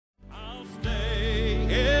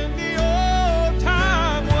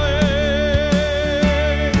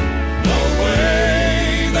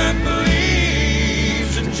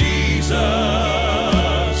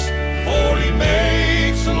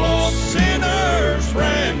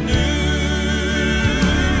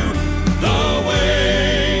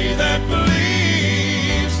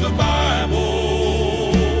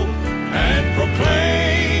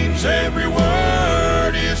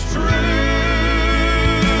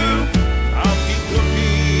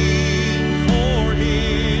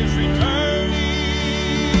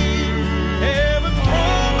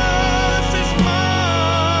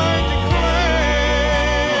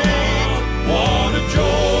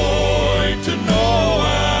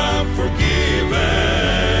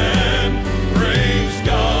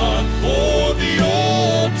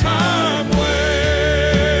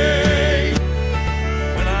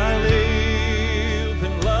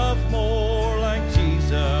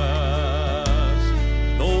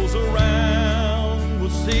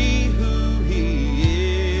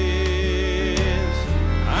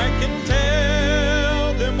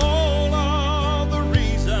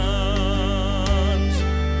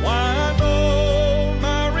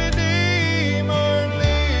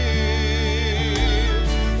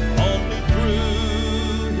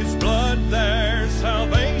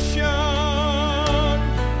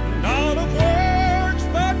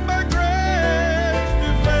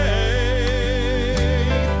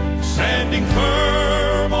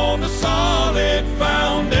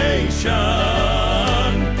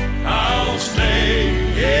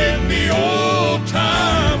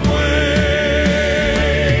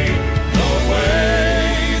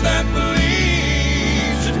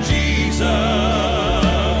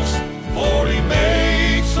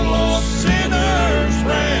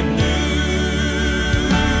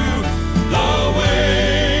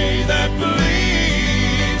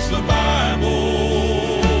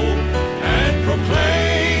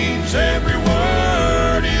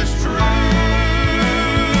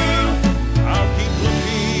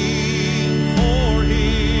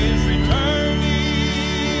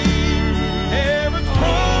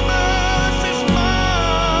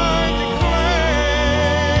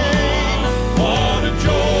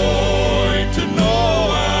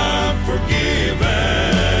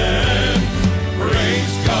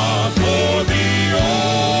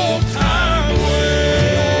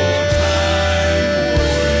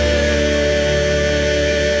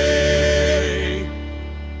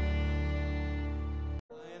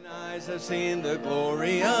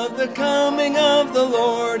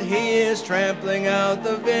trampling out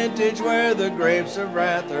the vintage where the grapes of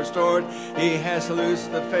wrath are stored. He has loosed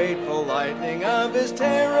the fateful lightning of his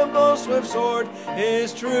terrible swift sword.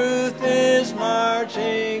 His truth is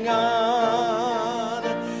marching on.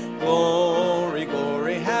 Glory,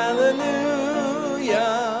 glory, hallelujah.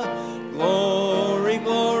 Glory,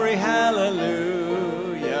 glory, hallelujah.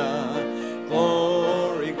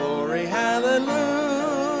 Glory, glory,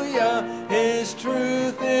 hallelujah. His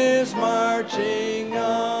truth is marching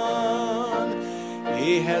on.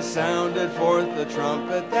 He has sounded forth the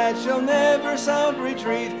trumpet that shall never sound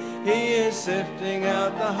retreat. He is sifting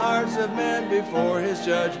out the hearts of men before his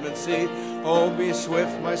judgment seat. Oh, be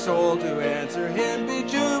swift, my soul, to answer him. Be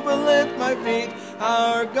jubilant, my feet.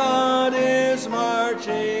 Our God is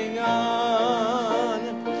marching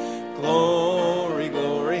on. Glory,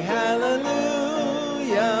 glory, hallelujah.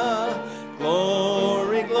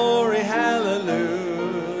 Glory, glory,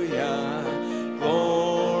 hallelujah.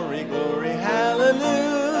 Glory, glory,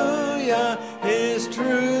 hallelujah. His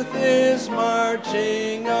truth is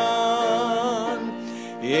marching on.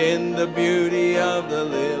 In the beauty of the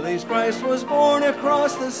lilies, Christ was born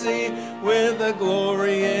across the sea, with a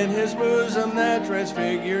glory in his bosom that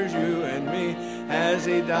transfigures you and me. As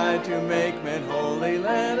he died to make men holy,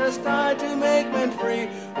 let us die to make men free,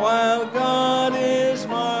 while God is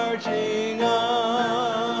marching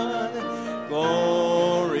on.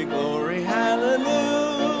 Glory, glory, hallelujah.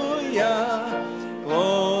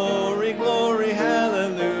 Glory, glory,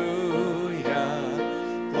 hallelujah.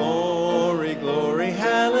 Glory, glory,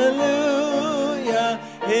 hallelujah.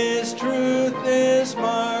 His truth is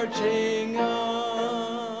marching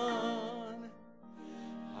on.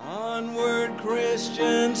 Onward,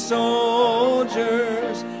 Christian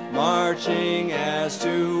soldiers, marching as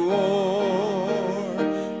to war,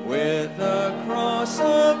 with the cross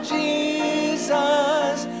of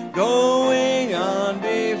Jesus going on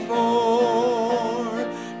before.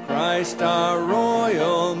 Christ, our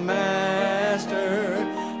royal master,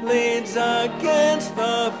 leads against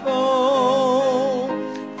the foe.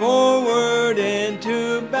 Forward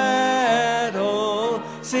into battle,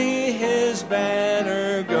 see his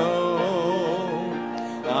banner go.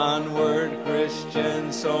 Onward,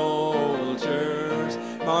 Christian soldiers,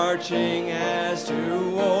 marching as to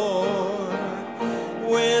war,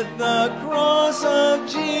 with the cross of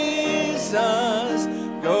Jesus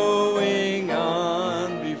going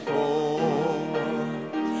on before.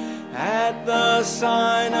 At the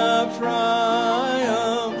sign of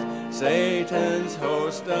triumph, Satan's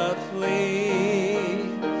host doth flee.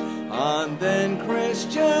 On then,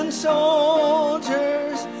 Christian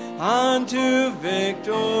soldiers, on to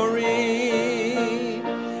victory.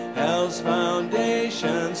 Hell's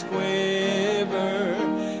foundations quiver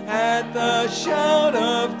at the shout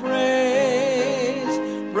of praise.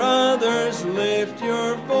 Brothers, lift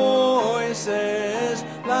your voices,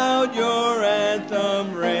 loud your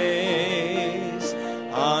anthem raise.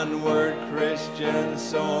 Onward, Christian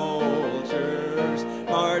soldiers,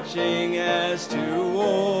 marching as to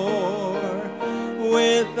war,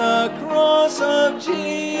 with the cross of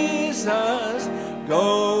Jesus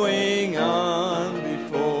going on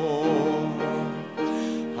before.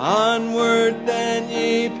 Onward then,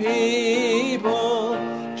 ye people,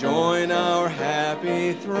 join our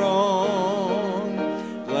happy throng.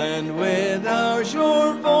 Blend with ours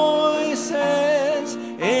your voices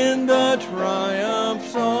in the triumph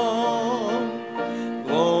song.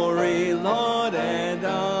 Glory, laud, and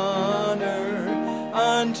honor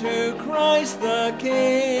unto Christ the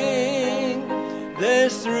King.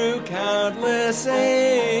 This through countless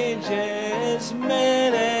ages,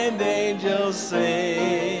 men and angels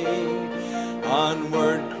sing.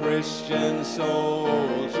 Onward, Christian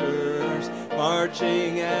soldiers,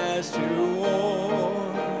 marching as to war,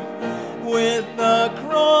 with the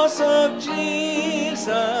cross of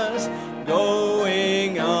Jesus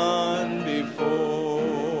going on before.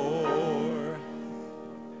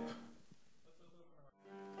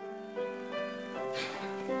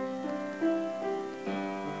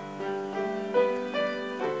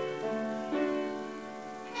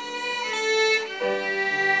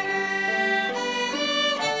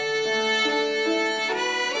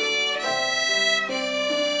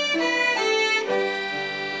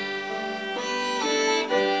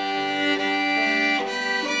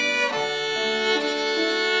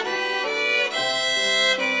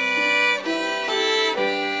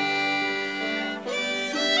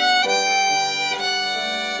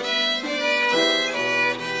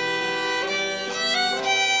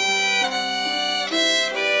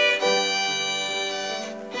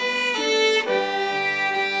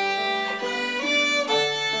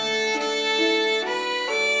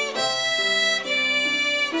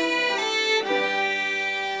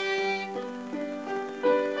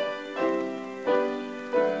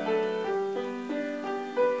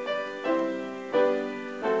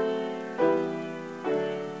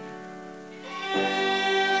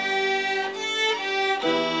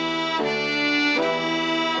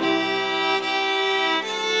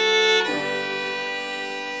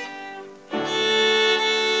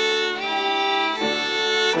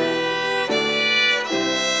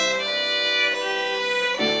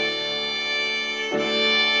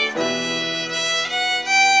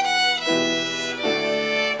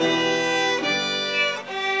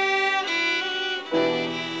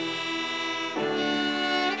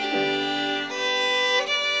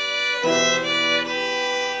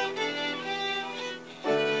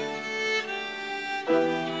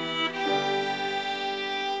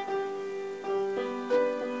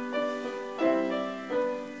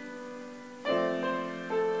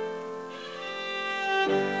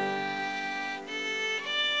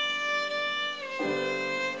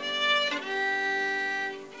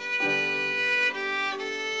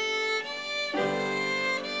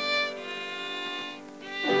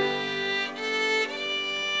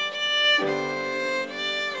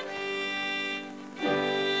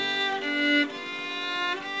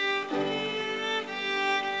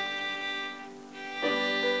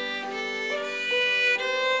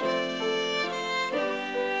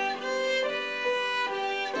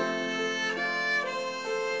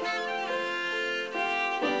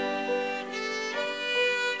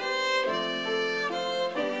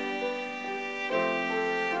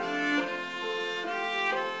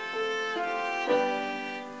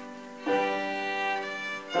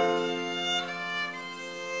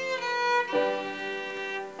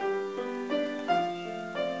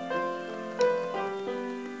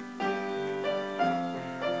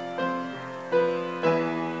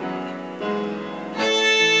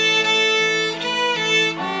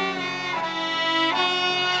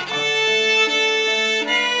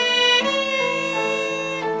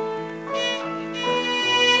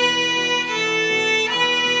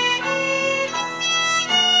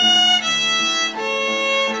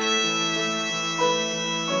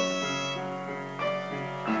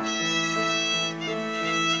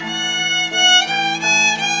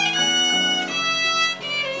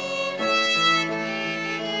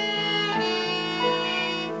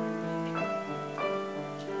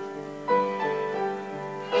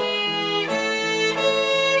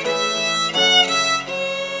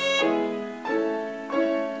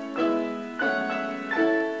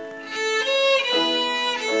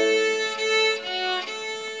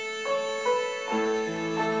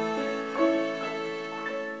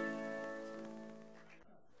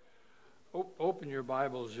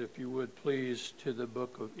 Bibles, if you would please, to the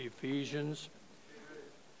book of Ephesians.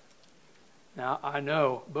 Now, I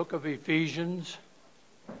know, book of Ephesians,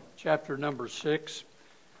 chapter number 6.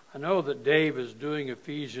 I know that Dave is doing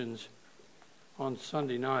Ephesians on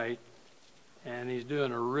Sunday night, and he's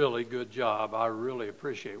doing a really good job. I really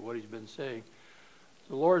appreciate what he's been saying.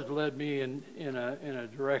 The Lord's led me in a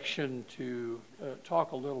direction to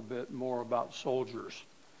talk a little bit more about soldiers.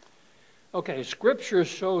 Okay, Scripture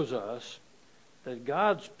shows us that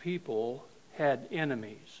God's people had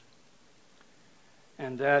enemies,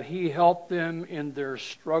 and that He helped them in their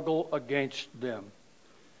struggle against them.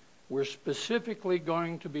 We're specifically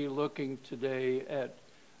going to be looking today at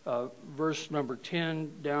verse number 10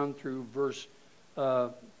 down through verse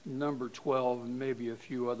number 12, and maybe a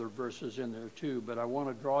few other verses in there too, but I want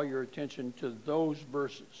to draw your attention to those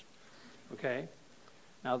verses. Okay?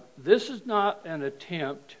 Now, this is not an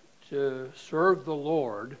attempt to serve the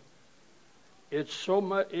Lord. It's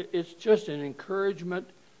just an encouragement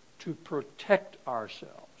to protect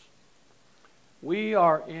ourselves. We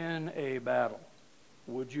are in a battle.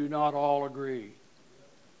 Would you not all agree?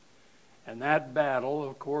 And that battle,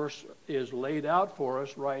 of course, is laid out for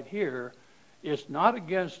us right here. It's not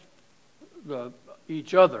against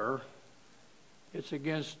each other. It's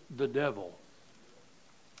against the devil.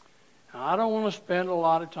 Now, I don't want to spend a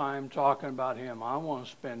lot of time talking about him. I want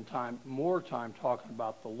to spend more time talking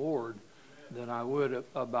about the Lord than I would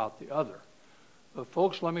about the other. But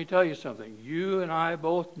folks, let me tell you something. You and I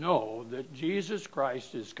both know that Jesus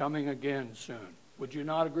Christ is coming again soon. Would you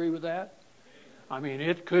not agree with that? I mean,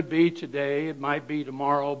 it could be today, it might be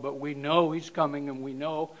tomorrow, but we know He's coming and we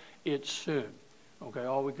know it's soon. Okay,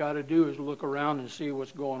 all we got to do is look around and see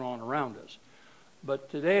what's going on around us. But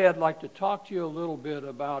today I'd like to talk to you a little bit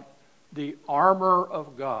about the armor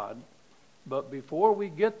of God. But before we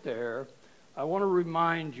get there, I want to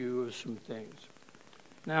remind you of some things.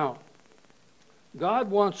 Now,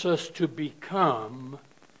 God wants us to become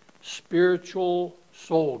spiritual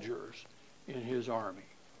soldiers in His army.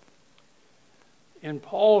 In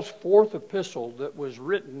Paul's fourth epistle that was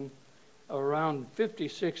written around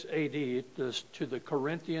 56 A.D. to the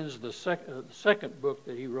Corinthians, the second book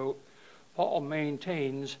that he wrote, Paul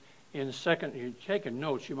maintains in second, you're taking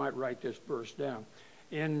notes, you might write this verse down.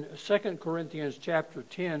 In 2 Corinthians chapter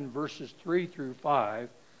 10, verses 3 through 5,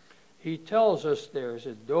 he tells us there, he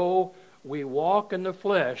said, though we walk in the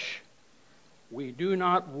flesh, we do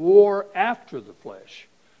not war after the flesh.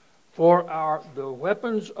 For the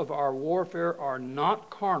weapons of our warfare are not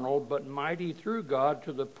carnal, but mighty through God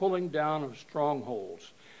to the pulling down of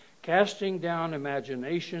strongholds, casting down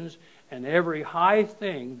imaginations and every high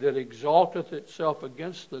thing that exalteth itself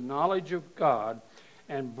against the knowledge of God,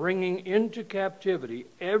 and bringing into captivity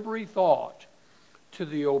every thought to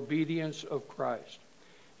the obedience of Christ.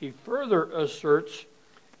 He further asserts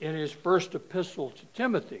in his first epistle to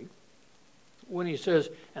Timothy, when he says,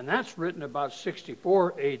 and that's written about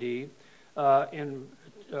 64 A.D., in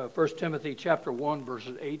 1 Timothy chapter 1,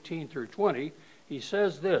 verses 18 through 20, he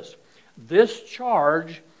says this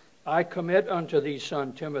charge I commit unto thee,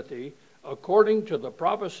 son Timothy, according to the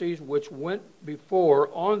prophecies which went before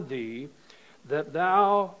on thee, that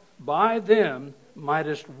thou by them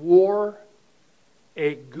mightest war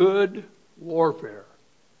a good warfare.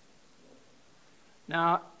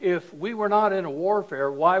 Now, if we were not in a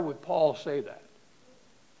warfare, why would Paul say that?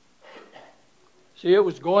 See, it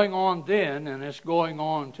was going on then, and it's going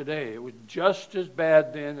on today. It was just as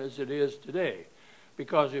bad then as it is today.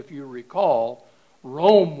 Because if you recall,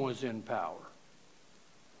 Rome was in power.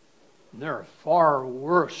 And they're a far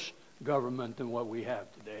worse government than what we have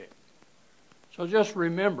today. So just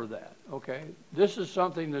remember that, okay? This is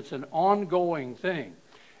something that's an ongoing thing.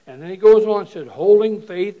 And then he goes on and said, holding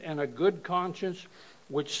faith and a good conscience,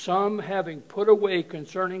 which some, having put away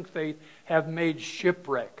concerning faith, have made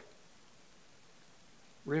shipwreck.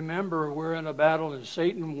 Remember, we're in a battle and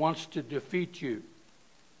Satan wants to defeat you.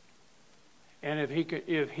 And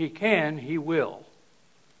if he can, he will.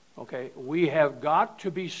 Okay? We have got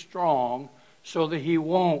to be strong so that he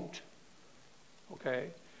won't.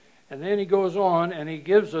 Okay? And then he goes on and he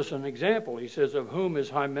gives us an example. He says, of whom is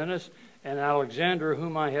Hymenaeus and Alexander,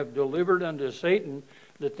 whom I have delivered unto Satan,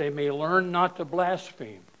 that they may learn not to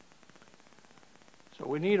blaspheme. So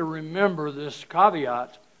we need to remember this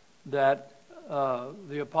caveat that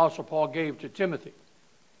the Apostle Paul gave to Timothy.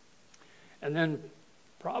 And then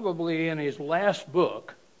probably in his last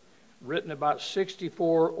book, written about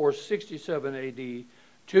 64 or 67 A.D.,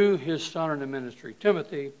 to his son in the ministry,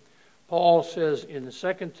 Timothy, Paul says in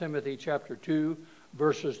 2 Timothy chapter 2,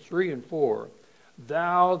 verses 3 and 4,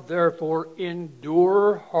 thou therefore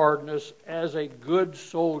endure hardness as a good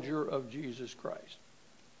soldier of Jesus Christ.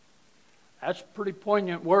 That's pretty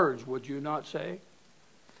poignant words, would you not say?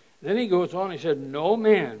 Then he goes on, he said, no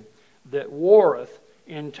man that warreth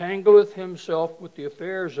entangleth himself with the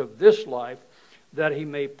affairs of this life, that he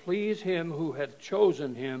may please him who hath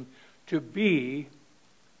chosen him to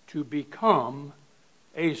become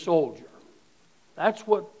a soldier. That's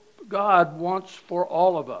what God wants for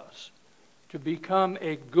all of us, to become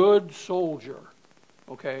a good soldier,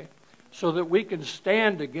 okay? So that we can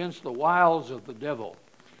stand against the wiles of the devil,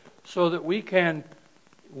 so that we can,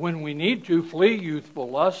 when we need to, flee youthful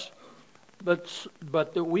lusts,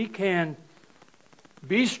 but that we can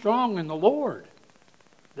be strong in the Lord.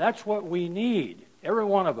 That's what we need, every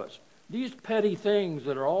one of us. These petty things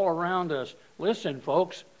that are all around us, listen,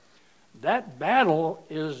 folks, that battle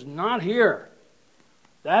is not here.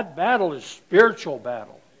 That battle is spiritual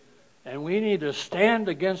battle. And we need to stand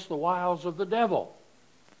against the wiles of the devil.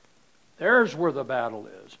 There's where the battle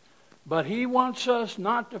is. But he wants us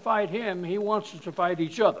not to fight him. He wants us to fight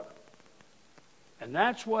each other. And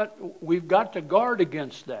that's what we've got to guard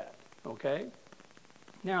against that. Okay?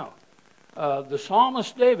 Now, the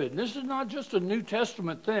psalmist David, and this is not just a New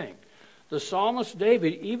Testament thing. The psalmist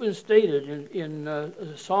David even stated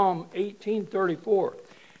in Psalm 18:34,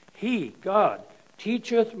 He, God,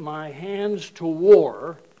 teacheth my hands to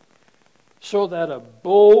war, so that a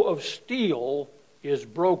bow of steel is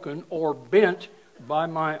broken or bent by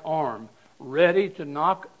my arm, ready to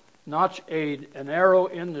notch an arrow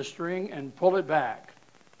in the string and pull it back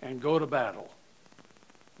and go to battle.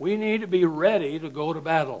 We need to be ready to go to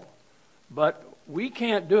battle. But we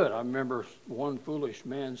can't do it. I remember one foolish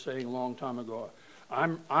man saying a long time ago,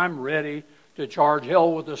 I'm ready to charge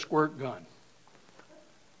hell with a squirt gun.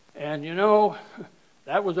 And you know,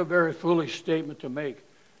 that was a very foolish statement to make,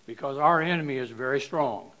 because our enemy is very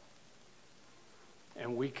strong.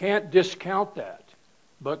 And we can't discount that.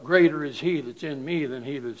 But greater is he that's in me than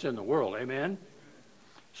he that's in the world. Amen?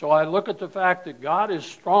 So I look at the fact that God is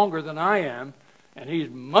stronger than I am, and he's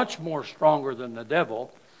much more stronger than the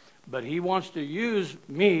devil. But he wants to use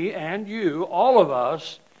me and you, all of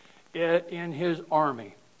us, in his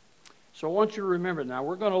army. So I want you to remember, now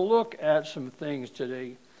we're going to look at some things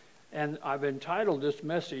today. And I've entitled this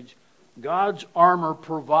message, God's Armor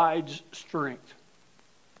Provides Strength.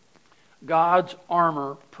 God's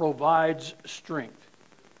armor provides strength.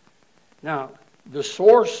 Now, the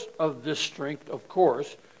source of this strength, of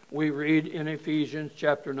course, we read in Ephesians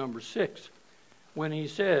chapter number 6, when he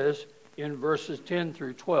says in verses 10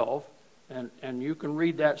 through 12, and you can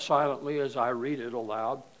read that silently as I read it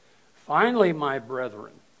aloud. Finally, my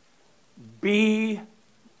brethren, be,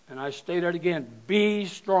 and I state it again, be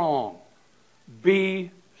strong.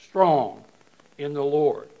 Be strong in the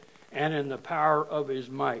Lord and in the power of his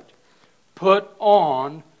might. Put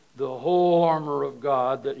on the whole armor of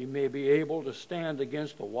God, that you may be able to stand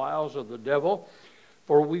against the wiles of the devil.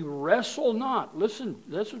 For we wrestle not. Listen,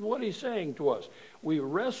 this is what he's saying to us. We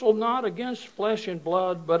wrestle not against flesh and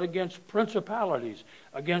blood, but against principalities,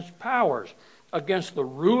 against powers, against the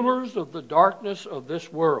rulers of the darkness of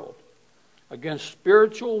this world, against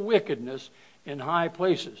spiritual wickedness in high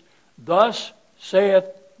places. Thus saith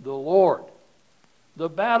the Lord. The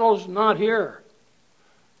battle's not here.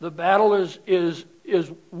 The battle is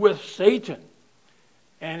with Satan.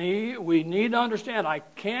 And we need to understand, I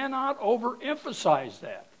cannot overemphasize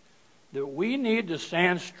that we need to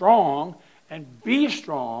stand strong and be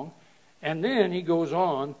strong. And then he goes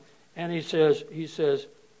on and he says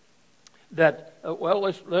that,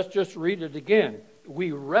 let's just read it again.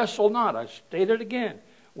 We wrestle not, I state it again,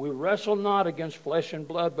 we wrestle not against flesh and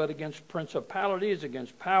blood, but against principalities,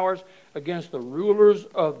 against powers, against the rulers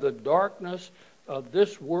of the darkness of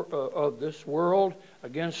this world,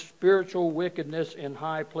 against spiritual wickedness in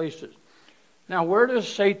high places. Now, where does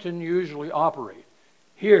Satan usually operate?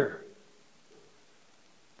 Here.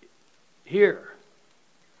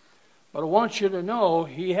 But I want you to know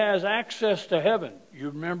he has access to heaven. You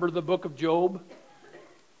remember the book of Job?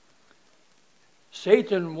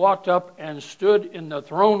 Satan walked up and stood in the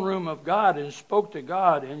throne room of God and spoke to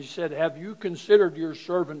God, and he said, have you considered your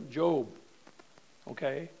servant Job?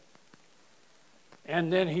 Okay?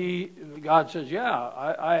 And then God says, yeah,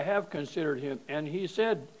 I have considered him. And he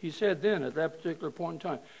said then at that particular point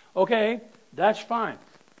in time, okay, that's fine.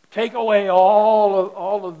 Take away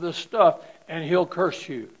all of this stuff and he'll curse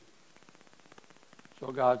you.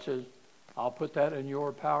 So God says, I'll put that in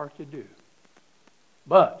your power to do.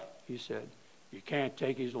 But, he said, you can't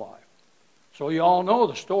take his life. So you all know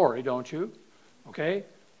the story, don't you? Okay?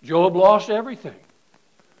 Job lost everything.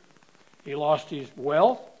 He lost his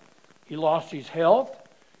wealth. He lost his health.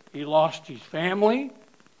 He lost his family.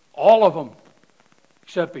 All of them,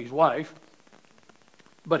 except his wife.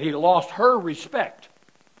 But he lost her respect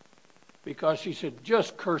because she said,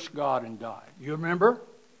 just curse God and die. You remember?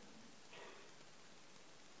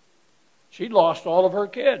 She lost all of her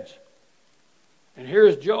kids. And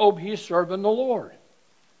here's Job, he's serving the Lord.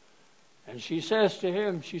 And she says to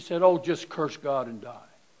him, she said, oh, just curse God and die.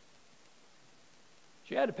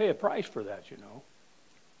 She had to pay a price for that, you know.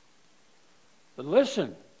 But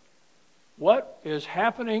listen, what is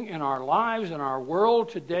happening in our lives, in our world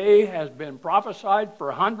today, has been prophesied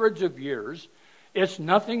for hundreds of years. It's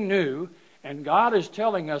nothing new. And God is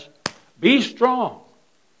telling us, be strong.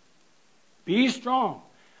 Be strong.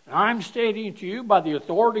 And I'm stating to you by the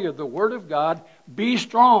authority of the Word of God, be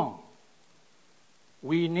strong.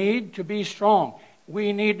 We need to be strong.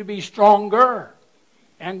 We need to be stronger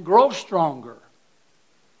and grow stronger.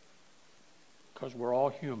 Because we're all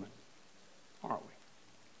human, aren't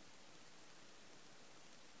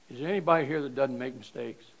we? Is there anybody here that doesn't make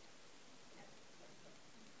mistakes?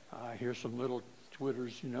 I hear some little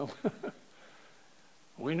twitters, you know.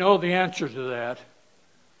 We know the answer to that.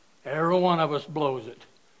 Every one of us blows it,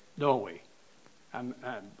 don't we?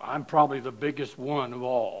 I'm probably the biggest one of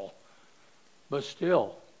all. But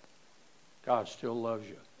still, God still loves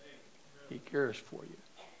you. He cares for you.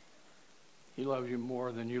 He loves you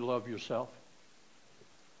more than you love yourself.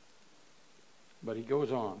 But he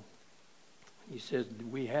goes on. He says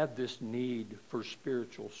we have this need for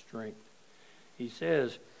spiritual strength. He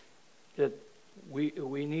says that we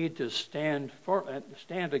need to stand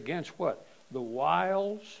against what? The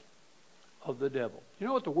wiles of the devil. You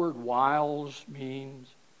know what the word wiles means?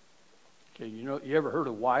 Okay, you ever heard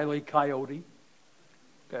of Wile E. Coyote?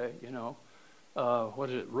 Okay, what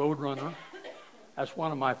is it, Roadrunner? That's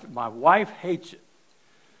one of my wife hates it.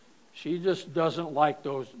 She just doesn't like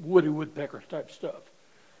those Woody Woodpecker type stuff.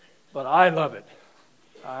 But I love it.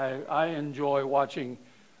 I enjoy watching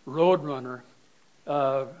Roadrunner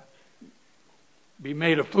be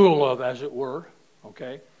made a fool of, as it were.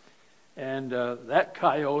 Okay? And that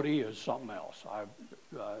coyote is something else.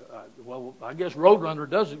 I guess Roadrunner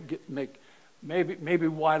doesn't maybe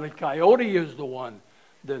Wile E. Coyote is the one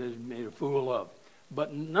that is made a fool of.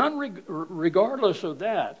 But regardless of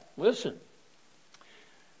that, listen.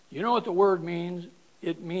 You know what the word means?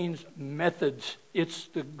 It means methods. It's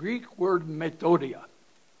the Greek word methodia.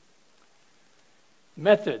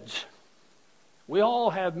 Methods. We all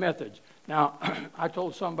have methods. Now, I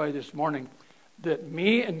told somebody this morning that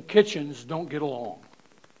me and kitchens don't get along.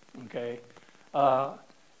 Okay?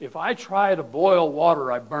 If I try to boil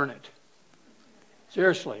water, I burn it.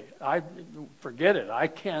 Seriously, forget it. I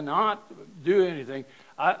cannot do anything.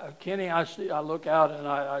 Kenny, I look out and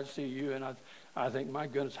I see you and I think, my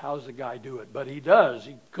goodness, how's the guy do it? But he does.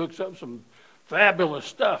 He cooks up some fabulous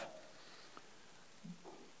stuff.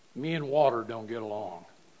 Me and water don't get along.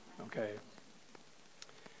 Okay?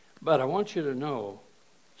 But I want you to know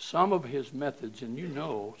some of his methods, and you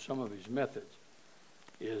know some of his methods,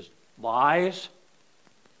 is lies,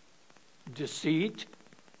 deceit,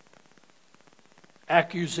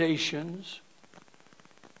 accusations,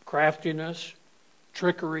 craftiness,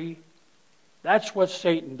 trickery. That's what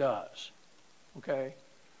Satan does. Okay?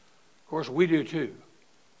 Of course, we do too.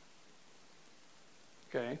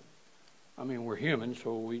 Okay? I mean, we're human,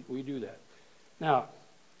 so we do that. Now,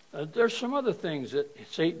 there's some other things that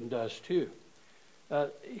Satan does too.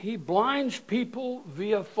 He blinds people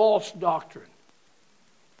via false doctrine.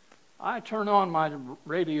 I turn on my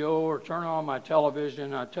radio or turn on my television,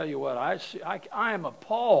 and I tell you what, I am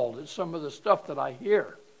appalled at some of the stuff that I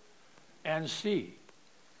hear and see.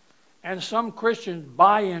 And some Christians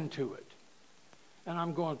buy into it. And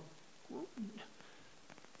I'm going,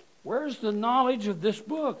 where's the knowledge of this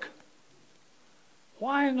book?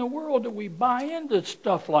 Why in the world do we buy into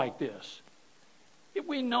stuff like this?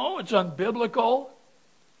 We know it's unbiblical,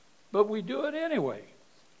 but we do it anyway.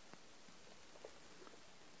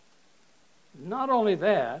 Not only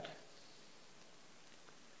that,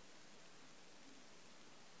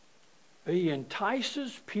 he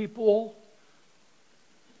entices people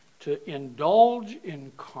to indulge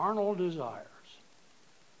in carnal desires.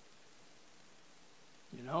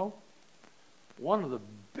 You know, one of the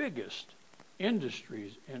biggest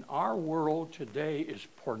industries in our world today is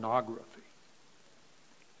pornography.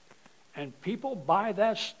 And people buy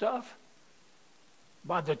that stuff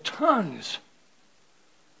by the tons,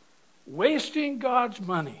 wasting God's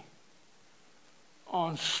money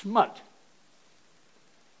on smut.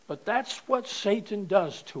 But that's what Satan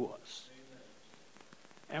does to us.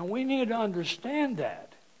 And we need to understand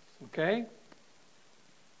that, okay?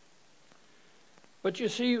 But you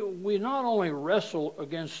see, we not only wrestle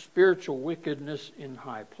against spiritual wickedness in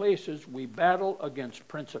high places, we battle against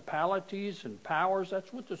principalities and powers.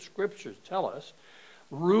 That's what the Scriptures tell us.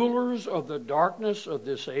 Rulers of the darkness of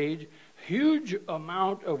this age, huge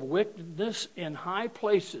amount of wickedness in high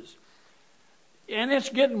places. And it's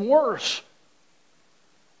getting worse.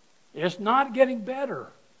 It's not getting better.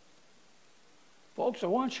 Folks, I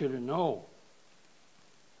want you to know,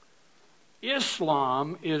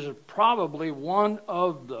 Islam is probably one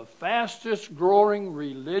of the fastest growing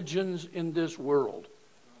religions in this world.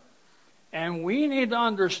 And we need to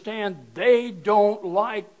understand they don't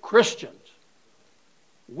like Christians.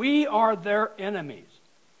 We are their enemies.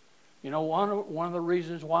 You know one of the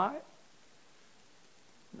reasons why?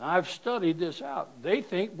 I've studied this out. They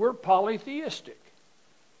think we're polytheistic.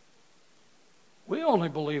 We only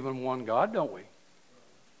believe in one God, don't we?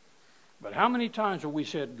 But how many times have we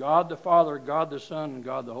said God the Father, God the Son, and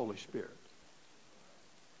God the Holy Spirit?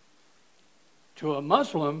 To a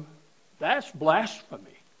Muslim, that's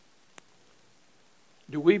blasphemy.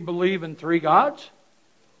 Do we believe in three gods?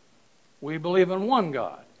 We believe in one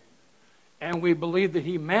God. And we believe that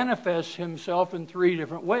He manifests Himself in three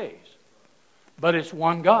different ways. But it's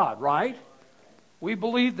one God, right? We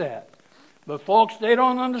believe that. But folks, they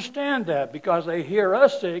don't understand that because they hear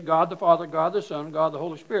us say God the Father, God the Son, God the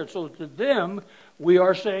Holy Spirit. So to them, we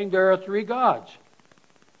are saying there are three gods.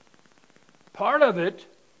 Part of it,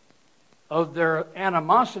 of their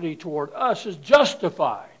animosity toward us, is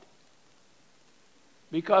justified.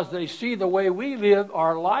 Because they see the way we live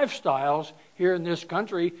our lifestyles here in this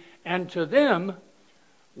country, and to them,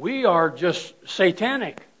 we are just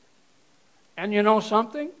satanic. And you know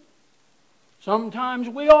something? Sometimes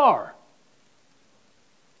we are.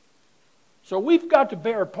 So we've got to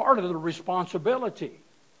bear part of the responsibility.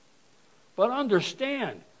 But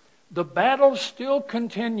understand, the battle still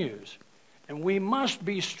continues. And we must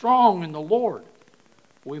be strong in the Lord.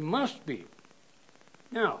 We must be.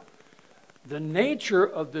 Now, the nature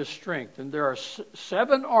of this strength, and there are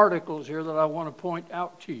 7 articles here that I want to point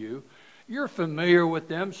out to you. You're familiar with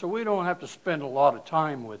them, so we don't have to spend a lot of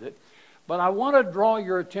time with it. But I want to draw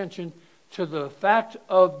your attention to the fact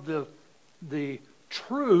of the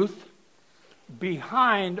truth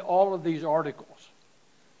behind all of these articles.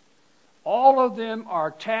 All of them are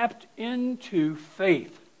tapped into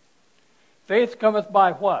faith. Faith cometh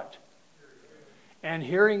by what? And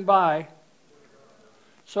hearing by.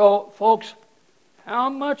 So, folks, how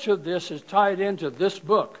much of this is tied into this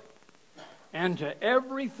book and to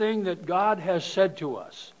everything that God has said to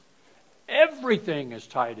us? Everything is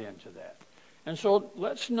tied into that. And so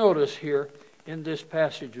let's notice here in this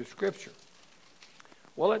passage of Scripture.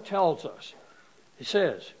 Well, it tells us. It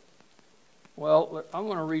says, well, I'm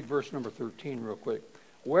going to read verse number 13 real quick.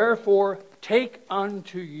 Wherefore, take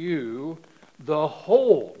unto you the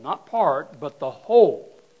whole, not part, but the whole.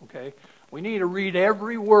 Okay? We need to read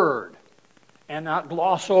every word and not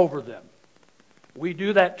gloss over them. We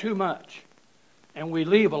do that too much. And we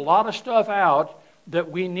leave a lot of stuff out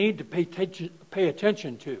that we need to pay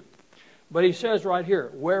attention to. But he says right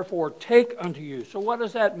here, wherefore take unto you. So what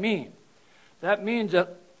does that mean? That means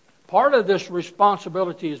that part of this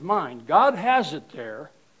responsibility is mine. God has it there,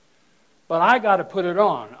 but I got to put it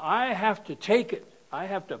on. I have to take it. I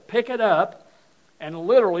have to pick it up and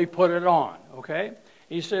literally put it on. Okay?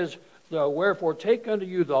 He says, wherefore take unto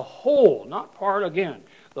you the whole, not part again,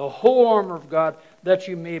 the whole armor of God, that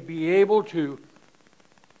you may be able to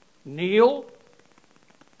kneel.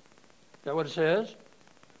 Is that what it says?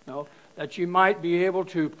 No. That you might be able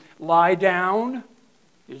to lie down.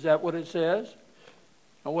 Is that what it says?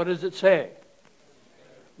 And what does it say?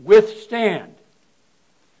 Withstand.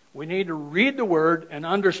 We need to read the word and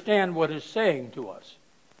understand what it's saying to us.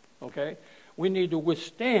 Okay? We need to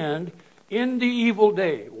withstand in the evil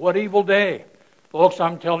day. What evil day? Folks,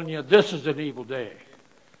 I'm telling you, this is an evil day.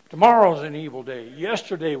 Tomorrow's an evil day.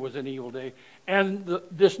 Yesterday was an evil day. And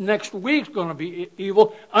this next week's going to be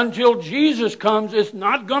evil. Until Jesus comes, it's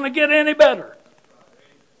not going to get any better.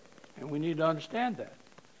 And we need to understand that.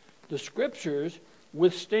 The Scriptures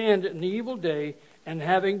withstand an evil day, and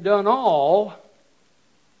having done all,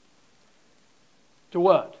 to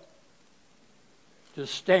what? To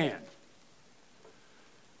stand.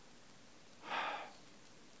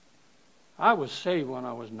 I was saved when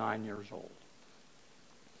I was 9 years old.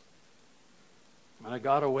 And I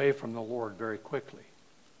got away from the Lord very quickly.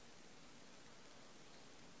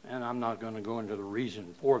 And I'm not going to go into the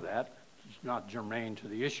reason for that. It's not germane to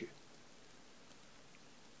the issue.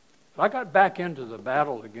 But I got back into the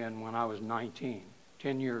battle again when I was 19,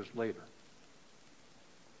 10 years later.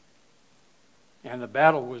 And the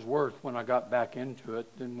battle was worse when I got back into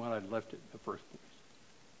it than when I'd left it in the first place.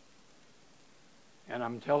 And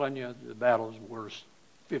I'm telling you, the battle is worse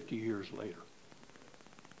 50 years later.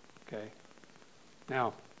 Okay?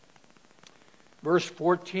 Now, verse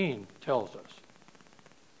 14 tells us,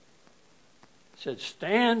 it said,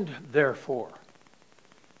 stand therefore,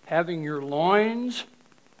 having your loins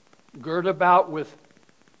girt about with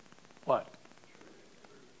what?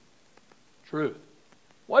 Truth.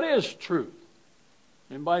 What is truth?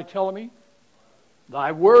 Anybody telling me?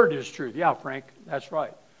 Thy word is truth. Yeah, Frank, that's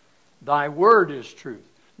right. Thy word is truth.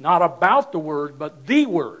 Not about the word, but the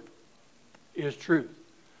word is truth.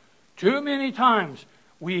 Too many times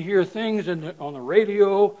we hear things on the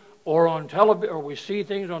radio or on television, or we see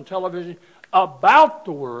things on television about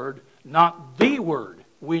the word, not the word.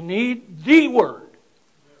 We need the word.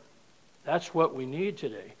 That's what we need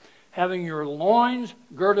today. Having your loins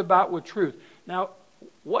girt about with truth. Now,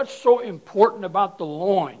 what's so important about the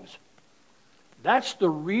loins? That's the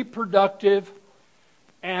reproductive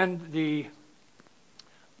and the,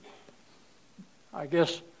 I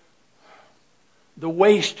guess, the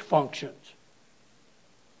waste functions.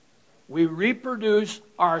 We reproduce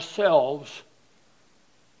ourselves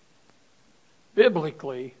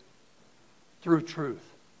biblically through truth.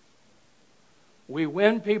 We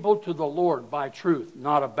win people to the Lord by truth,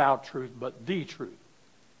 not about truth, but the truth.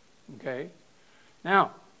 Okay?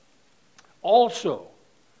 Now, also,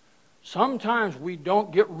 sometimes we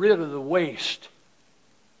don't get rid of the waste.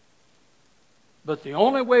 But the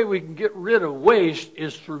only way we can get rid of waste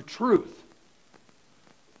is through truth.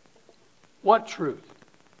 What truth?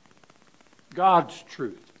 God's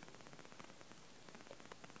truth.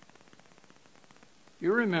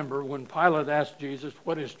 You remember when Pilate asked Jesus,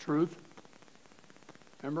 what is truth?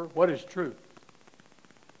 Remember, what is truth?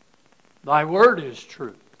 Thy word is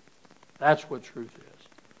truth. That's what truth is.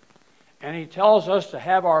 And he tells us to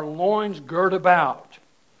have our loins girt about.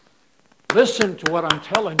 Listen to what I'm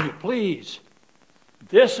telling you, please.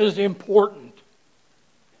 This is important.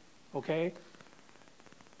 Okay?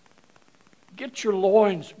 Get your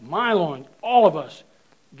loins, my loins, all of us.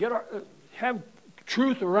 Have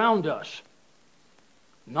truth around us.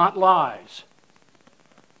 Not lies.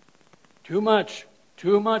 Too much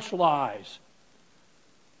lies.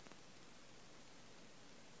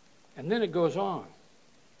 And then it goes on.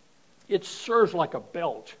 It serves like a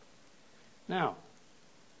belt. Now,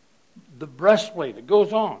 the breastplate, it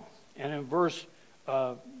goes on. And in verse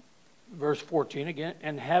 14 again,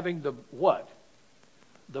 and having the what?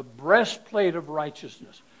 The breastplate of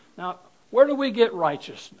righteousness. Now, where do we get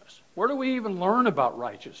righteousness? Where do we even learn about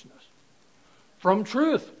righteousness? From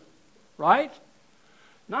truth, right?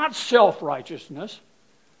 Not self-righteousness.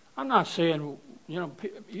 I'm not saying,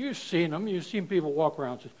 you've seen them. You've seen people walk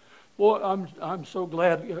around and say, well, I'm so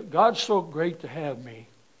glad. God's so great to have me.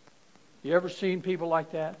 You ever seen people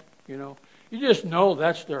like that? You just know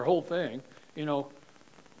that's their whole thing.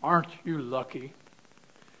 Aren't you lucky?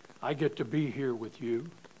 I get to be here with you.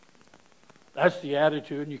 That's the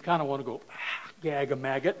attitude, and you kind of want to go, gag a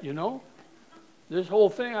maggot, This whole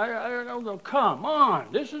thing, I don't go, come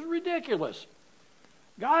on, this is ridiculous.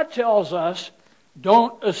 God tells us,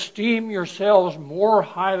 don't esteem yourselves more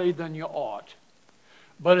highly than you ought,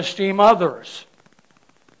 but esteem others.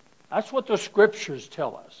 That's what the scriptures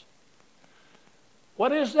tell us.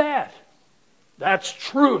 What is that? That's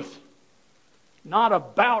truth. Not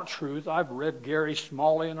about truth. I've read Gary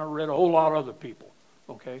Smalley and I've read a whole lot of other people.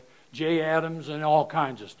 Okay? Jay Adams and all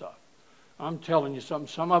kinds of stuff. I'm telling you something.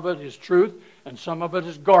 Some of it is truth and some of it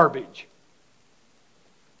is garbage.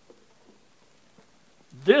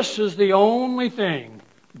 This is the only thing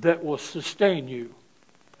that will sustain you.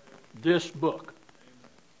 This book.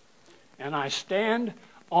 And I stand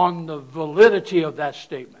on the validity of that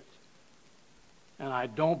statement. And I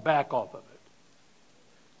don't back off of it.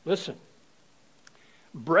 Listen.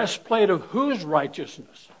 Breastplate of whose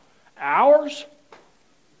righteousness? Ours?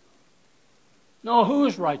 No,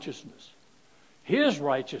 whose righteousness? His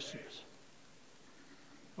righteousness.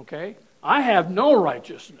 Okay? I have no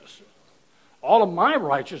righteousness. All of my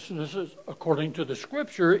righteousness, according to the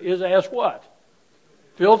scripture, is as what?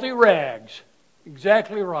 Filthy rags.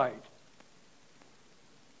 Exactly right.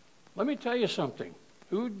 Let me tell you something.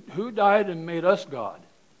 Who died and made us God?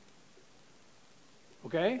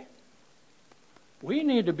 Okay? We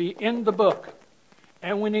need to be in the book.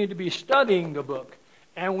 And we need to be studying the book.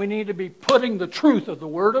 And we need to be putting the truth of the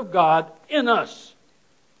Word of God in us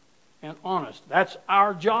and on us. That's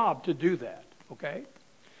our job to do that. Okay?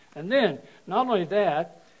 And then, not only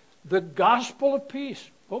that, the gospel of peace.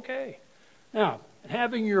 Okay. Now,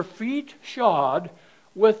 having your feet shod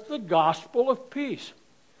with the gospel of peace.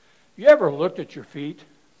 You ever looked at your feet?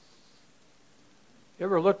 You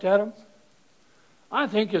ever looked at them? I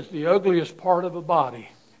think it's the ugliest part of a body,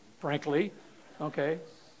 frankly. Okay?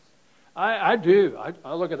 I do.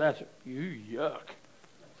 I look at that and say, yuck.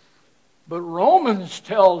 But Romans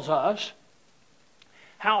tells us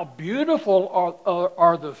how beautiful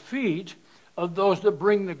are the feet of those that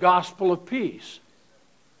bring the gospel of peace.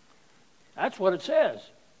 That's what it says.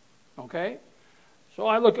 Okay? So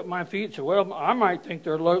I look at my feet and say, well, I might think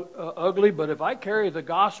they're ugly, but if I carry the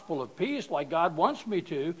gospel of peace like God wants me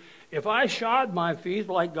to, if I shod my feet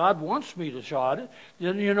like God wants me to shod it,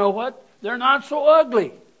 then you know what? They're not so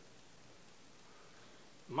ugly.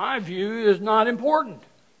 My view is not important.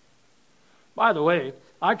 By the way,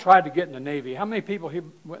 I tried to get in the Navy. How many people here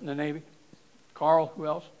went in the Navy? Carl, who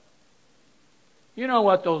else? You know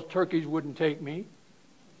what? Those turkeys wouldn't take me.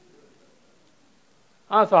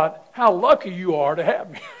 I thought, how lucky you are to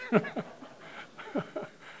have me.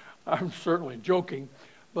 I'm certainly joking,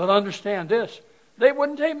 but understand this. They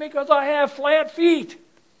wouldn't take me because I have flat feet.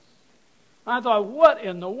 I thought, what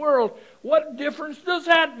in the world? What difference does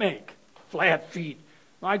that make? Flat feet.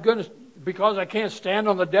 My goodness, because I can't stand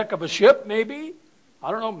on the deck of a ship, maybe?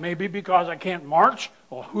 I don't know, maybe because I can't march?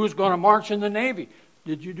 Well, who's going to march in the Navy?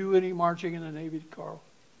 Did you do any marching in the Navy, Carl?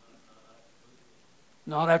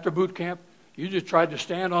 Not after boot camp? You just tried to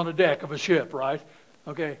stand on the deck of a ship, right?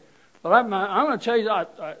 Okay. But I'm going to tell you,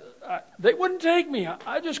 they wouldn't take me.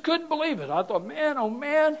 I just couldn't believe it. I thought, man, oh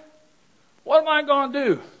man, what am I going to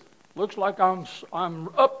do? Looks like I'm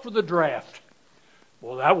up for the draft.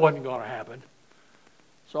 Well, that wasn't going to happen.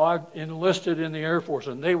 So I enlisted in the Air Force,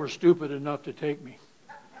 and they were stupid enough to take me.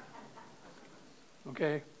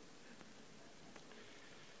 Okay?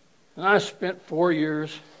 And I spent 4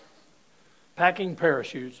 years packing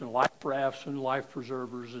parachutes and life rafts and life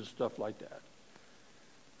preservers and stuff like that.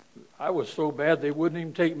 I was so bad they wouldn't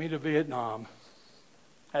even take me to Vietnam.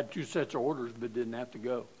 Had 2 sets of orders but didn't have to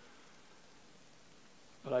go.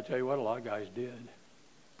 But I tell you what, a lot of guys did.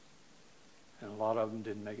 And a lot of them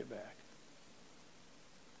didn't make it back.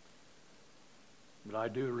 But I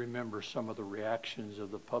do remember some of the reactions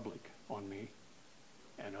of the public on me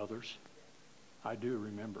and others. I do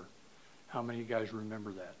remember. How many of you guys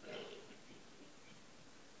remember that?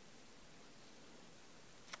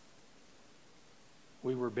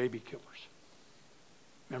 We were baby killers.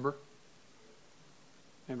 Remember?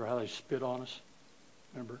 Remember how they spit on us?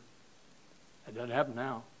 Remember? That doesn't happen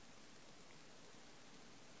now.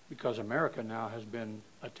 Because America now has been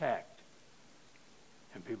attacked.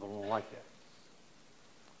 And people don't like that.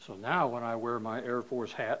 So now when I wear my Air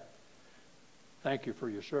Force hat, thank you for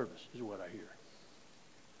your service, is what I hear.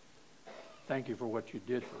 Thank you for what you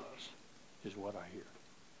did for us, is what I hear.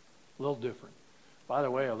 A little different. By the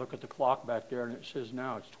way, I look at the clock back there and it says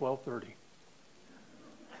now it's 12:30.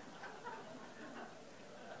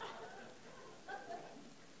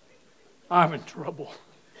 I'm in trouble.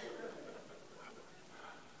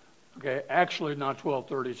 Okay, actually not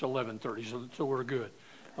 12:30, it's 11:30, so we're good.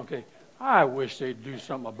 Okay, I wish they'd do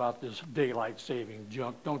something about this daylight saving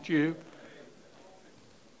junk, don't you?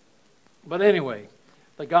 But anyway,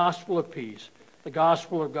 the gospel of peace, the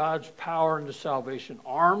gospel of God's power into salvation.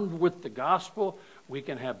 Armed with the gospel, we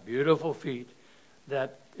can have beautiful feet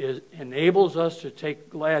that enables us to take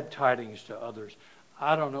glad tidings to others.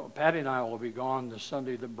 I don't know, Patty and I will be gone the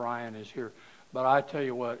Sunday that Brian is here. But I tell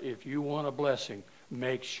you what, if you want a blessing,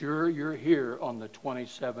 make sure you're here on the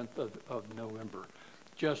 27th of November.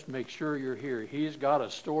 Just make sure you're here. He's got a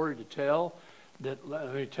story to tell that,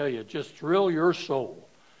 let me tell you, just thrill your soul.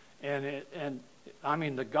 And I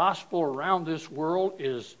mean, the gospel around this world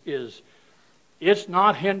is it's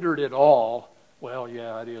not hindered at all. Well,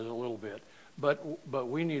 yeah, it is a little bit. But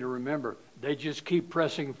we need to remember, they just keep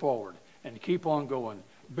pressing forward and keep on going.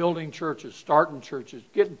 Building churches, starting churches,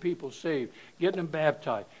 getting people saved, getting them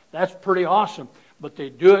baptized. That's pretty awesome. But they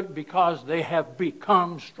do it because they have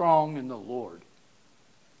become strong in the Lord.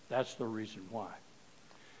 That's the reason why.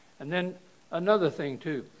 And then another thing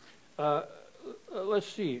too. Let's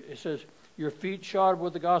see. It says, your feet shod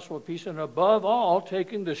with the gospel of peace, and above all,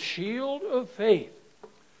 taking the shield of faith.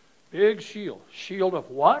 Big shield. Shield of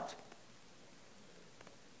what?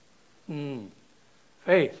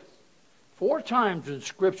 Faith. 4 times in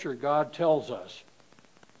Scripture, God tells us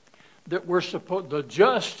that the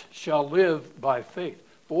just shall live by faith.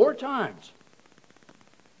 4 times.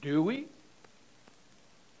 Do we?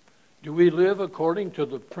 Do we live according to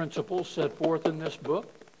the principles set forth in this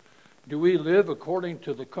book? Do we live according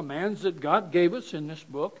to the commands that God gave us in this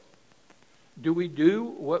book? Do we do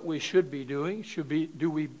what we should be doing? Do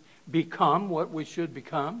we become what we should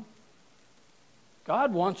become?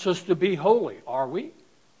 God wants us to be holy, are we?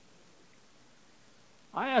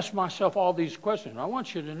 I ask myself all these questions. I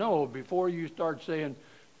want you to know before you start saying,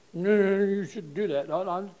 no, you should do that.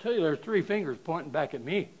 I'll tell you, there's three fingers pointing back at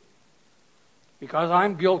me. Because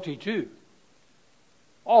I'm guilty too.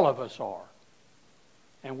 All of us are.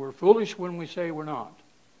 And we're foolish when we say we're not.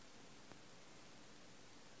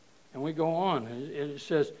 And we go on. It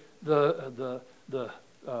says the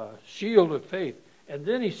shield of faith. And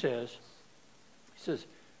then he says,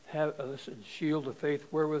 listen, shield of faith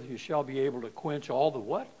wherewith you shall be able to quench all the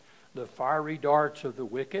what? The fiery darts of the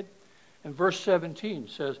wicked. And verse 17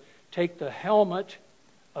 says, take the helmet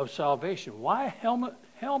of salvation. Why helmet?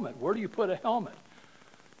 Helmet. Where do you put a helmet?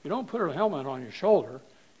 You don't put a helmet on your shoulder.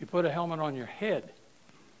 You put a helmet on your head.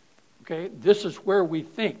 Okay? This is where we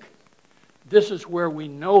think. This is where we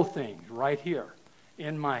know things, right here,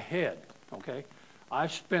 in my head. Okay? I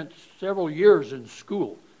spent several years in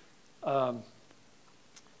school.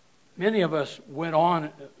 Many of us went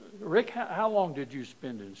on. Rick, how long did you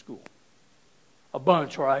spend in school? A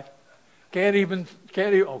bunch, right? Can't even.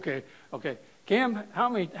 Okay. Cam,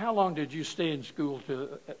 how long did you stay in school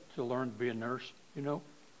to learn to be a nurse? You know?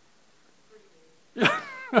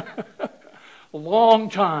 A long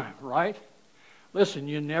time, right? Listen,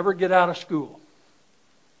 you never get out of school.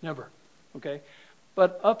 Never. Okay?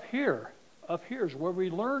 But up here is where we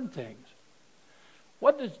learn things.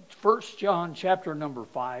 What does 1 John chapter number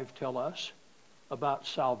 5 tell us about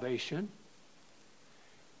salvation?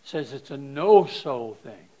 It says it's a know-so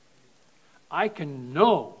thing. I can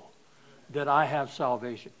know that I have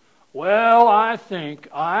salvation. Well, I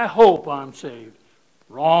hope I'm saved.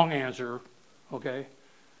 Wrong answer. Okay?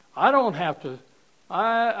 I don't have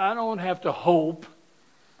to hope.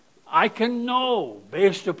 I can know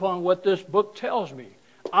based upon what this book tells me.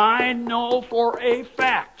 I know for a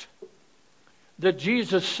fact that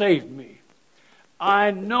Jesus saved me.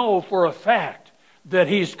 I know for a fact that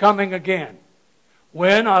He's coming again.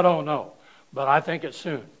 When? I don't know. But I think it's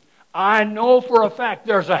soon. I know for a fact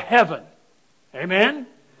there's a heaven. Amen?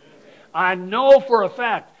 I know for a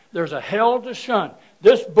fact there's a hell to shun.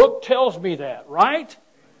 This book tells me that, right?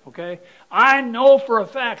 Okay? I know for a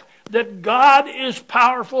fact that God is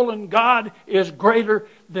powerful and God is greater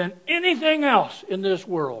than anything else in this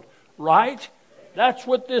world, right? That's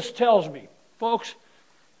what this tells me. Folks,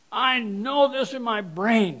 I know this in my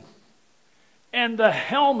brain. And the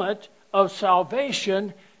helmet of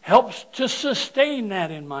salvation helps to sustain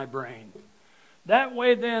that in my brain. That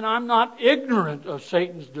way then I'm not ignorant of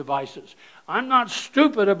Satan's devices. I'm not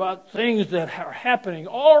stupid about things that are happening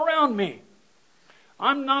all around me.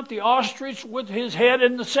 I'm not the ostrich with his head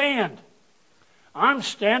in the sand. I'm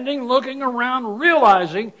standing, looking around,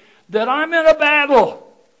 realizing that I'm in a battle.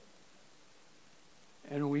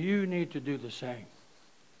 And you need to do the same.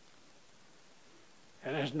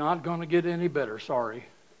 And it's not going to get any better, sorry,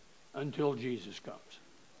 until Jesus comes.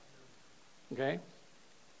 Okay?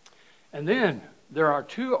 And then there are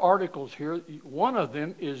two articles here. One of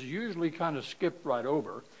them is usually kind of skipped right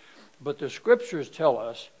over. But the scriptures tell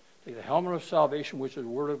us, take the helmet of salvation, which is the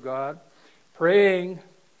Word of God, praying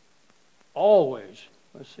always.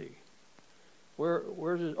 Let's see.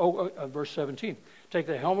 Where's it? Verse 17. Take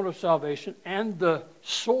the helmet of salvation and the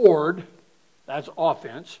sword, that's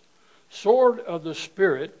offense, sword of the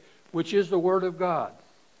Spirit, which is the Word of God.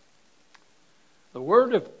 The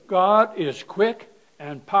Word of God is quick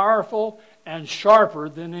and powerful and sharper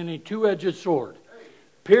than any two-edged sword,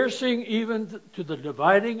 piercing even to the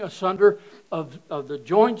dividing asunder of the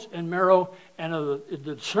joints and marrow, and of the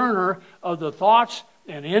discerner of the thoughts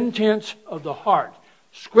and intents of the heart.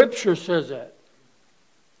 Scripture says that.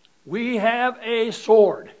 We have a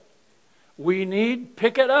sword. We need to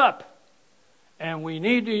pick it up, and we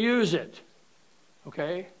need to use it.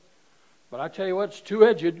 Okay? But I tell you what, it's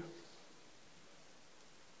two-edged.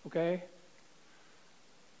 Okay?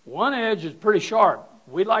 One edge is pretty sharp.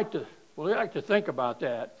 We like to think about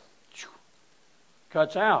that.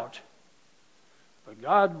 Cuts out. But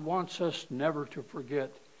God wants us never to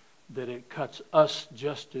forget that it cuts us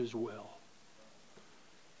just as well.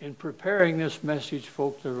 In preparing this message,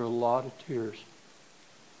 folks, there were a lot of tears.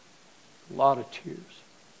 A lot of tears.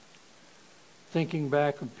 Thinking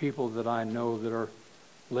back of people that I know that are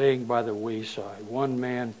laying by the wayside. One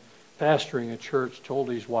man pastoring a church told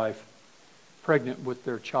his wife, pregnant with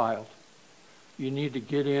their child, you need to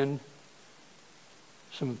get in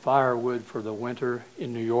some firewood for the winter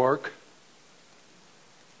in New York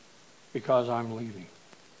because I'm leaving.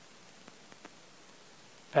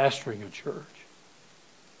 Pastoring a church.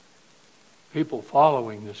 People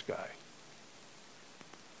following this guy.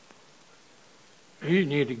 You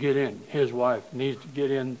need to get in. His wife needs to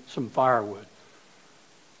get in some firewood.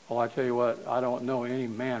 Well, I tell you what, I don't know any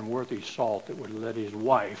man worth his salt that would let his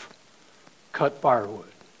wife cut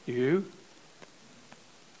firewood. Do you?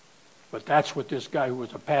 But that's what this guy who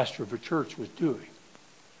was a pastor of a church was doing.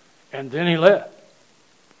 And then he left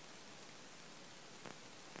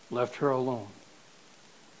her alone.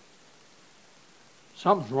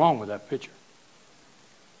 Something's wrong with that picture.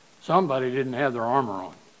 Somebody didn't have their armor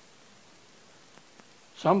on.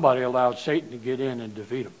 Somebody allowed Satan to get in and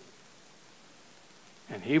defeat him.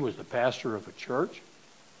 And he was the pastor of a church.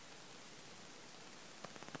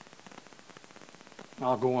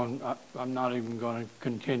 I'll go on. I'm not even going to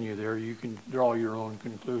continue there. You can draw your own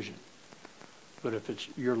conclusion. But if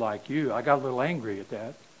you're like you, I got a little angry at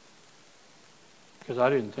that because I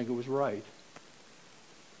didn't think it was right.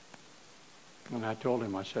 And I told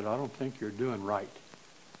him, I said, I don't think you're doing right.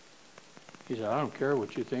 He said, I don't care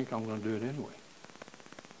what you think, I'm going to do it anyway.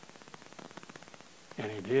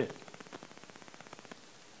 And he did.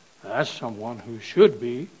 That's someone who should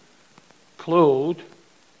be clothed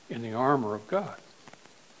in the armor of God.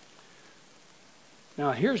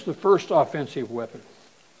 Now, here's the first offensive weapon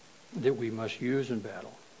that we must use in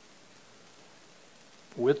battle.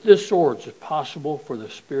 With this sword, it's possible for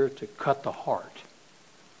the Spirit to cut the heart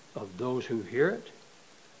of those who hear it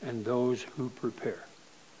and those who prepare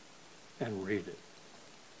and read it.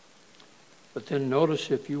 But then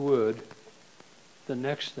notice, if you would, the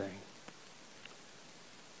next thing.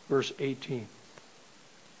 Verse 18.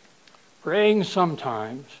 Praying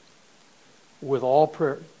sometimes with all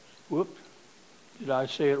prayer. Whoop. Did I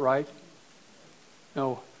say it right?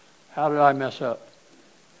 No. How did I mess up?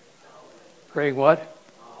 Praying what?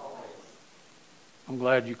 I'm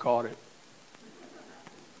glad you caught it.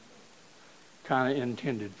 Kind of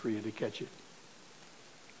intended for you to catch it.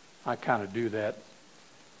 I kind of do that.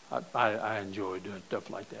 I enjoy doing stuff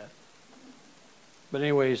like that. But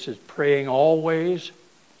anyway, it says, praying always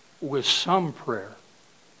with some prayer.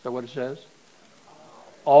 Is that what it says?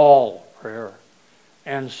 All prayer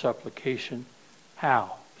and supplication.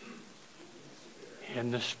 How?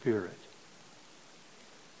 In the Spirit.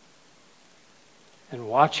 And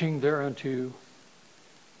watching thereunto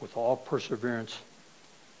with all perseverance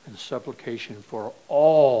and supplication for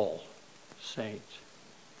all saints.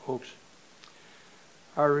 Folks,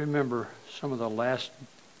 I remember some of the last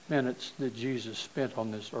minutes that Jesus spent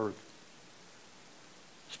on this earth,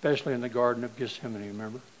 especially in the Garden of Gethsemane,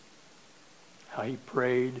 remember? How he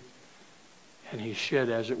prayed and he shed,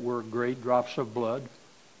 as it were, great drops of blood,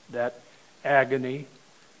 that agony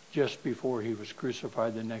just before he was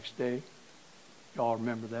crucified the next day. Y'all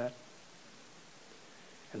remember that?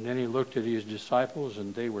 And then he looked at his disciples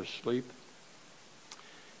and they were asleep.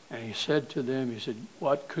 And he said to them, he said,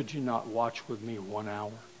 what, could you not watch with me 1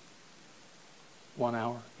 hour? 1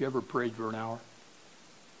 hour? You ever prayed for an hour?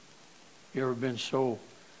 You ever been so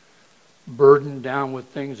burdened down with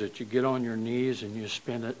things that you get on your knees and you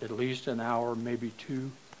spend at least an hour, maybe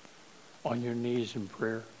 2, on your knees in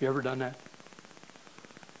prayer? You ever done that?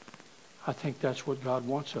 I think that's what God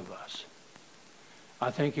wants of us.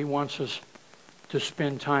 I think he wants us to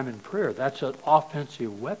spend time in prayer. That's an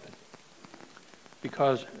offensive weapon.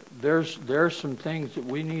 Because there's some things that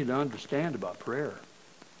we need to understand about prayer.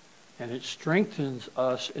 And it strengthens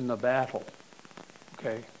us in the battle.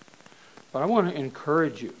 Okay? But I want to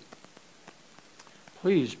encourage you.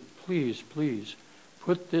 Please, please, please,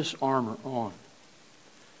 put this armor on.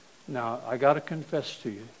 Now, I got to confess to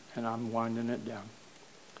you, and I'm winding it down.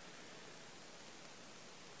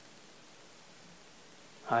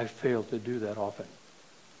 I fail to do that often.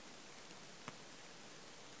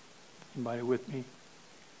 Anybody with me?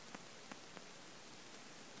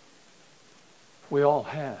 We all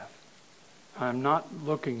have. I'm not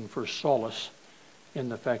looking for solace in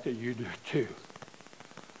the fact that you do too.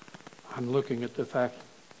 I'm looking at the fact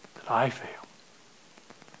that I fail.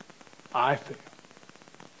 I fail.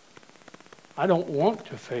 I don't want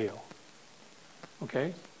to fail.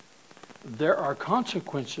 Okay? There are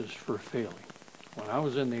consequences for failing. When I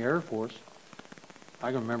was in the Air Force,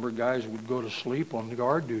 I can remember guys would go to sleep on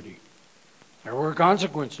guard duty. There were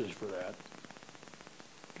consequences for that.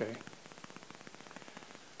 Okay?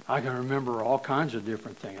 I can remember all kinds of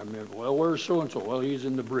different things. I mean, well, where's so-and-so? Well, he's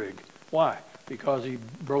in the brig. Why? Because he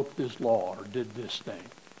broke this law or did this thing.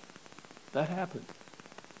 That happened.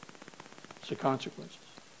 It's the consequences.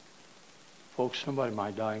 Folks, somebody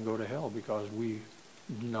might die and go to hell because we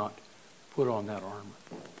do not put on that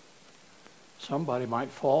armor. Somebody might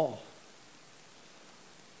fall.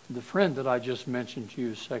 The friend that I just mentioned to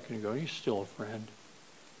you a second ago, he's still a friend.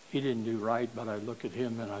 He didn't do right, but I look at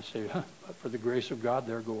him and I say, but for the grace of God,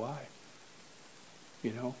 there go I.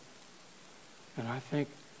 You know? And I think,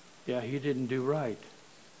 yeah, he didn't do right.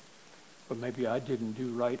 But maybe I didn't do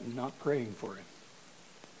right in not praying for him.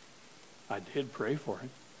 I did pray for him,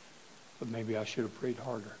 but maybe I should have prayed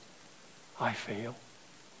harder. I fail.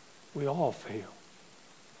 We all fail.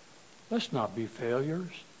 Let's not be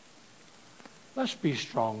failures. Let's be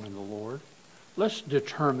strong in the Lord. Let's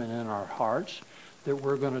determine in our hearts that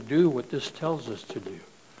we're going to do what this tells us to do.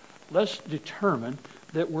 Let's determine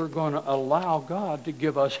that we're going to allow God to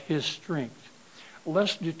give us his strength.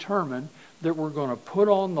 Let's determine that we're going to put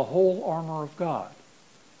on the whole armor of God.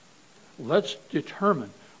 Let's determine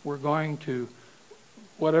we're going to,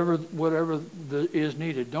 whatever is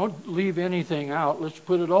needed. Don't leave anything out. Let's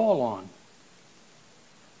put it all on.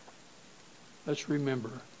 Let's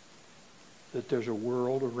remember that there's a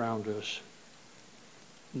world around us.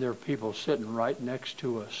 And there are people sitting right next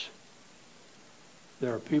to us.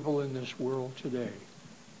 There are people in this world today.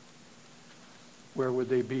 Where would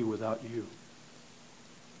they be without you?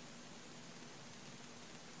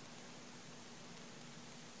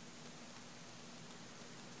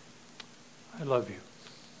 I love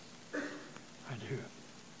you. I do.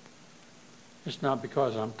 It's not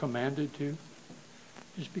because I'm commanded to.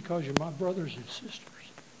 It's because you're my brothers and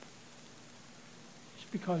sisters. It's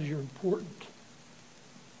because you're important.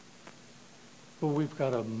 But we've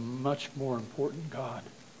got a much more important God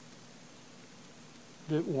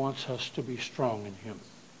that wants us to be strong in him.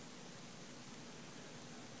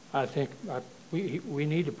 I think we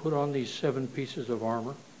need to put on these 7 pieces of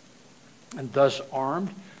armor. And thus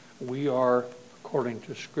armed, we are, according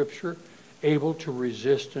to Scripture, able to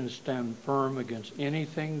resist and stand firm against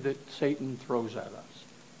anything that Satan throws at us.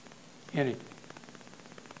 Anything.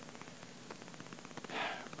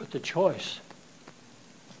 But the choice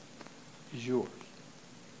is yours.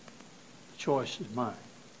 The choice is mine.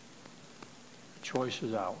 The choice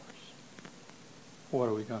is ours. What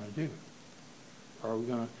are we going to do? Are we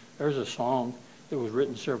going to? There's a song that was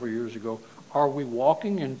written several years ago. Are we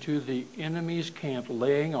walking into the enemy's camp,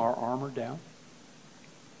 laying our armor down?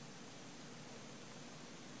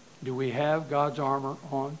 Do we have God's armor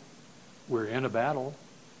on? We're in a battle.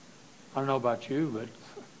 I don't know about you, but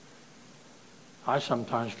I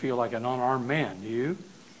sometimes feel like an unarmed man. Do you?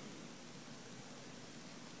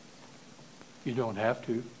 You don't have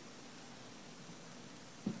to.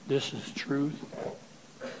 This is truth.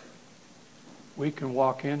 We can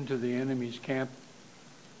walk into the enemy's camp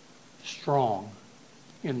strong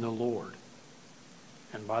in the Lord.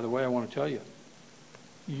 And by the way, I want to tell you,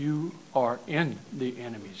 you are in the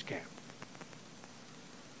enemy's camp.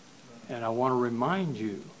 And I want to remind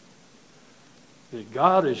you that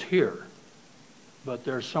God is here, but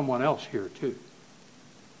there's someone else here too.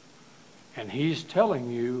 And he's telling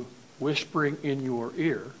you, whispering in your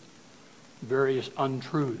ear, various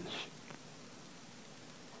untruths.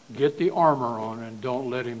 Get the armor on and don't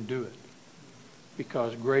let him do it.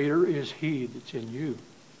 Because greater is he that's in you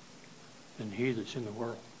than he that's in the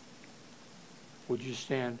world. Would you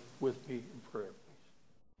stand with me?